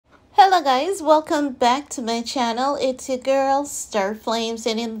Hello guys, welcome back to my channel. It's your girl Star Flames,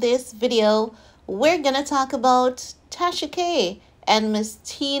 and in this video we're gonna talk about TashaK and Miss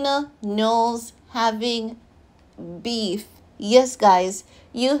Tina Knowles having beef. Yes guys,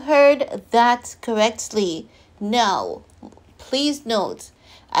 you heard that correctly. Now please note,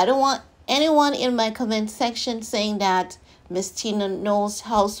 I don't want anyone in my comment section saying that Miss Tina Knowles'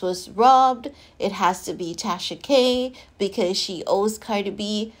 house was robbed. It has to be TashaK because she owes Cardi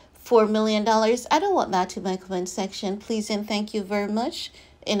B $4 million. I don't want that in my comment section. Please and thank you very much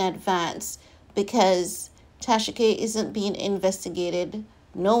in advance, because TashaK isn't being investigated.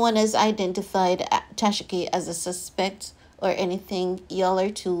 No one has identified TashaK as a suspect or anything. Y'all are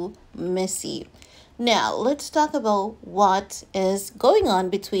too messy. Now, let's talk about what is going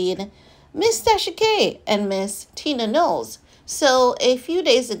on between Miss TashaK and Miss Tina Knowles. So, a few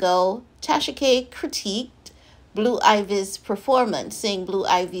days ago, TashaK critiqued Blue Ivy's performance, saying Blue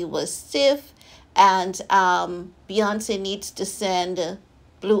Ivy was stiff and Beyonce needs to send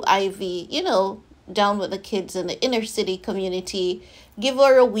Blue Ivy, down with the kids in the inner city community. Give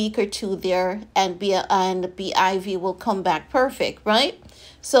her a week or two there, and B Ivy will come back perfect, right?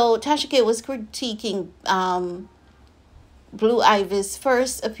 So TashaK was critiquing Blue Ivy's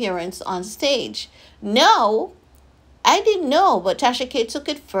first appearance on stage. Now, I didn't know, but TashaK took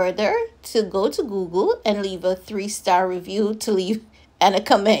it further to go to Google and leave a 3-star review and a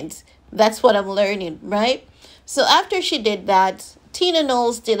comment. That's what I'm learning, right? So after she did that, Tina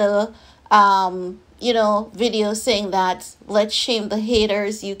Knowles did a video saying that let's shame the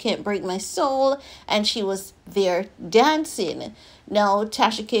haters, you can't break my soul, and she was there dancing. Now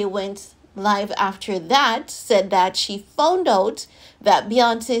TashaK went live after that, said that she found out that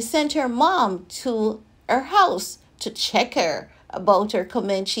Beyonce sent her mom to her house to check her about her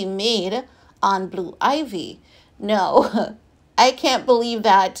comment she made on Blue Ivy. No, I can't believe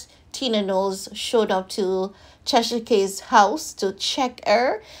that Tina Knowles showed up to TashaK's house to check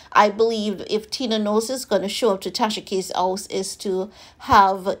her. I believe if Tina Knowles is going to show up to TashaK's house is to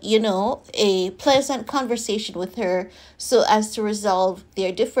have, a pleasant conversation with her so as to resolve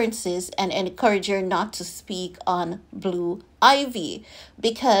their differences and encourage her not to speak on Blue Ivy.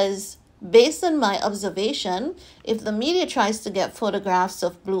 Because based on my observation, if the media tries to get photographs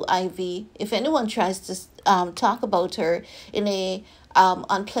of Blue Ivy, if anyone tries to talk about her in a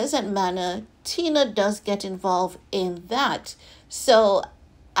unpleasant manner, Tina does get involved in that. So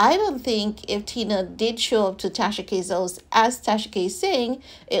I don't think if Tina did show up to TashaK's house, as TashaK is saying,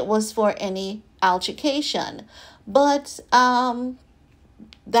 it was for any altercation. But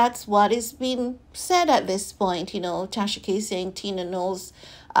that's what is being said at this point. TashaK saying Tina Knowles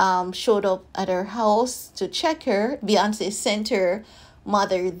showed up at her house to check her. Beyonce sent her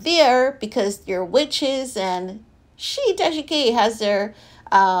mother there because they're witches, and TashaK has her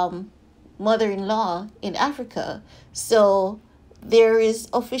mother-in-law in Africa. So there is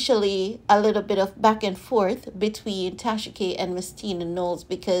officially a little bit of back and forth between TashaK and Miss Tina Knowles,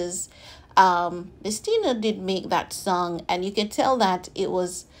 because Miss Tina did make that song, and you can tell that it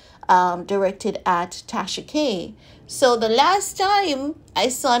was directed at TashaK. So the last time I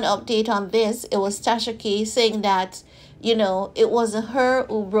saw an update on this, it was TashaK saying that, it wasn't her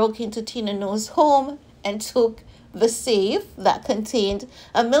who broke into Tina Knowles' home and took the safe that contained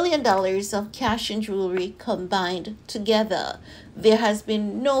 $1 million of cash and jewelry combined together. There has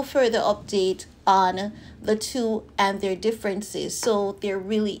been no further update on the two and their differences, so there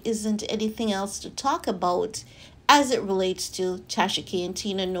really isn't anything else to talk about as it relates to TashaK and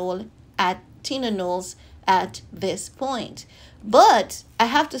Tina Knowles at this point. But I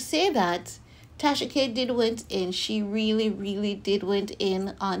have to say that TashaK did went in. She really did went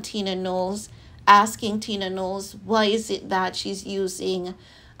in on Tina Knowles, asking Tina Knowles why is it that she's using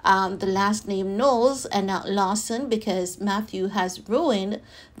the last name Knowles and not Lawson, because Matthew has ruined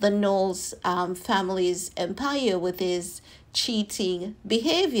the Knowles family's empire with his cheating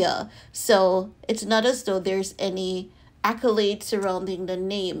behavior. So it's not as though there's any accolade surrounding the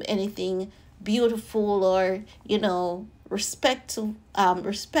name, anything beautiful or respectable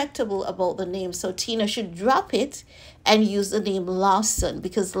about the name. So Tina should drop it and use the name Lawson,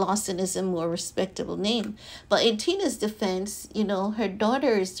 because Lawson is a more respectable name. But in Tina's defense, her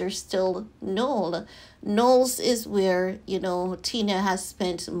daughters are still Knowles. Knowles is where, Tina has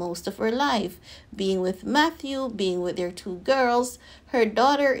spent most of her life, being with Matthew, being with their 2 girls. Her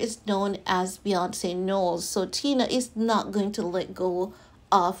daughter is known as Beyonce Knowles. So Tina is not going to let go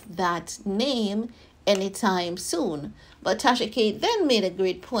of that name anytime soon. But TashaK then made a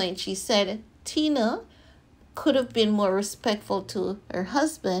great point. She said Tina could have been more respectful to her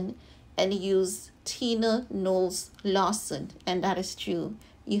husband and used Tina Knowles Lawson, and that is true.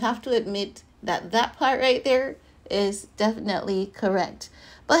 you have to admit that that part right there is definitely correct.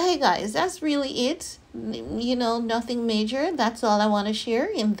 But hey guys, that's really it. You know, nothing major. That's all I want to share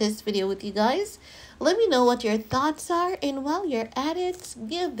in this video with you guys. Let me know what your thoughts are, and while you're at it,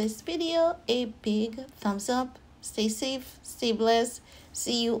 give this video a big thumbs up. Stay safe, stay blessed.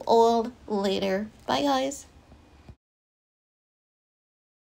 See you all later. Bye guys.